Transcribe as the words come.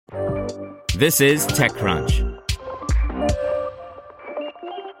This is TechCrunch.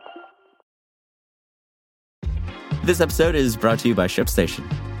 This episode is brought to you by ShipStation.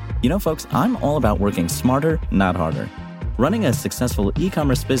 You know, folks, I'm all about working smarter, not harder. Running a successful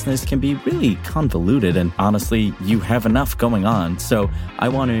e-commerce business can be really convoluted, and honestly, you have enough going on, so I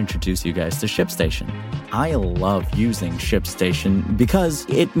want to introduce you guys to ShipStation. I love using ShipStation because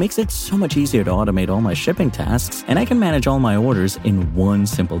it makes it so much easier to automate all my shipping tasks, and I can manage all my orders in one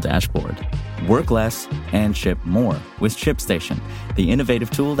simple dashboard. Work less and ship more with ShipStation, the innovative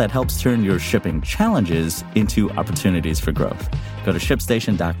tool that helps turn your shipping challenges into opportunities for growth. Go to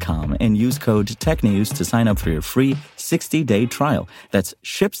ShipStation.com and use code TechNews to sign up for your free 60-day trial. That's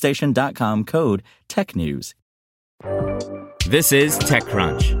ShipStation.com, code TechNews. This is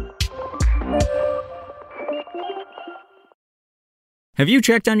TechCrunch. Have you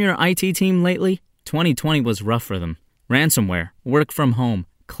checked on your IT team lately? 2020 was rough for them. Ransomware, work from home,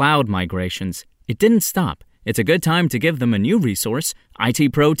 cloud migrations. It didn't stop. It's a good time to give them a new resource,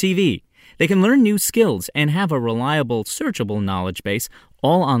 IT Pro TV. They can learn new skills and have a reliable, searchable knowledge base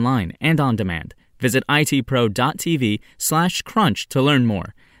all online and on demand. Visit itpro.tv/crunch to learn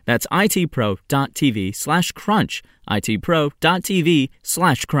more. That's itpro.tv/crunch.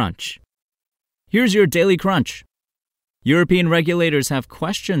 itpro.tv/crunch. Here's your Daily Crunch. European regulators have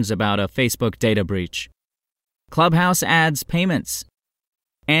questions about a Facebook data breach. Clubhouse adds payments.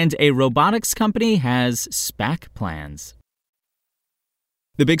 And a robotics company has SPAC plans.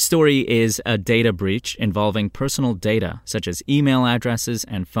 The big story is a data breach involving personal data, such as email addresses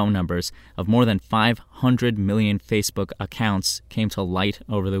and phone numbers, of more than 500 million Facebook accounts came to light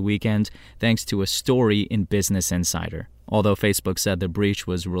over the weekend, thanks to a story in Business Insider. Although Facebook said the breach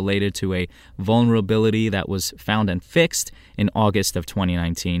was related to a vulnerability that was found and fixed in August of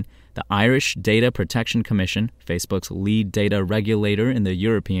 2019, the Irish Data Protection Commission, Facebook's lead data regulator in the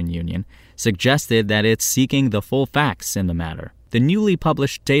European Union, suggested that it's seeking the full facts in the matter. The newly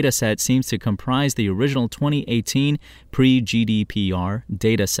published dataset seems to comprise the original 2018 pre-GDPR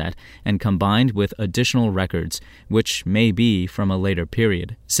dataset and combined with additional records, which may be from a later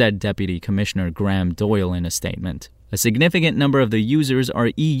period, said Deputy Commissioner Graham Doyle in a statement. A significant number of the users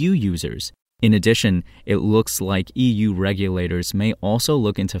are EU users. In addition, it looks like EU regulators may also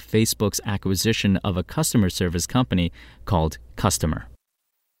look into Facebook's acquisition of a customer service company called Customer.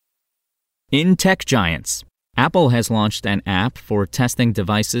 In tech giants, Apple has launched an app for testing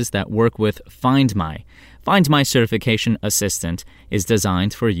devices that work with Find My. Find My Certification Assistant is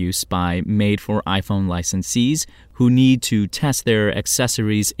designed for use by made-for-iPhone licensees who need to test their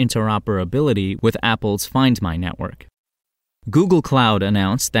accessories' interoperability with Apple's Find My network. Google Cloud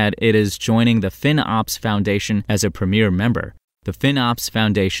announced that it is joining the FinOps Foundation as a premier member. The FinOps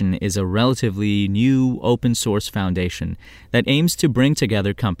Foundation is a relatively new open-source foundation that aims to bring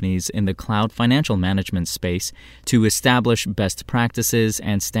together companies in the cloud financial management space to establish best practices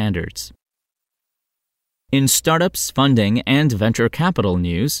and standards. In startups, funding, and venture capital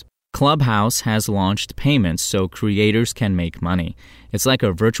news, Clubhouse has launched payments so creators can make money. It's like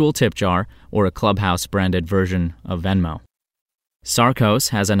a virtual tip jar or a Clubhouse-branded version of Venmo. Sarcos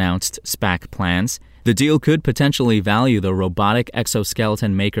has announced SPAC plans. The deal could potentially value the robotic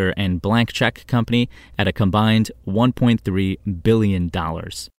exoskeleton maker and blank check company at a combined $1.3 billion.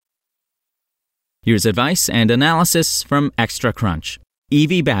 Here's advice and analysis from Extra Crunch.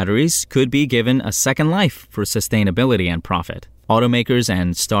 EV batteries could be given a second life for sustainability and profit. Automakers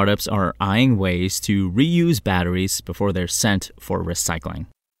and startups are eyeing ways to reuse batteries before they're sent for recycling.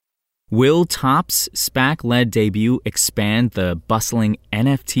 Will Topps' SPAC-led debut expand the bustling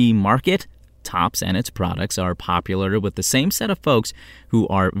NFT market? Topps and its products are popular with the same set of folks who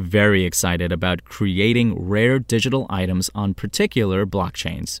are very excited about creating rare digital items on particular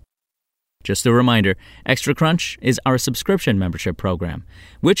blockchains. Just a reminder, Extra Crunch is our subscription membership program,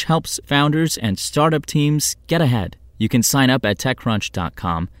 which helps founders and startup teams get ahead. You can sign up at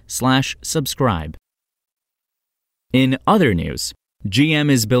techcrunch.com/subscribe. In other news, GM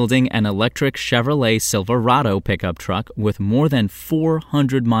is building an electric Chevrolet Silverado pickup truck with more than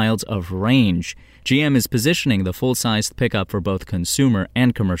 400 miles of range. GM is positioning the full-sized pickup for both consumer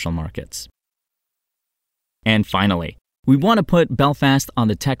and commercial markets. And finally, we want to put Belfast on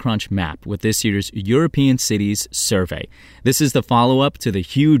the TechCrunch map with this year's European Cities Survey. This is the follow-up to the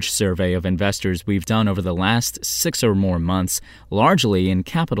huge survey of investors we've done over the last 6 or more months, largely in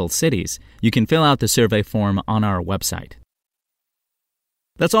capital cities. You can fill out the survey form on our website.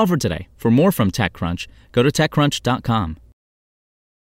 That's all for today. For more from TechCrunch, go to TechCrunch.com.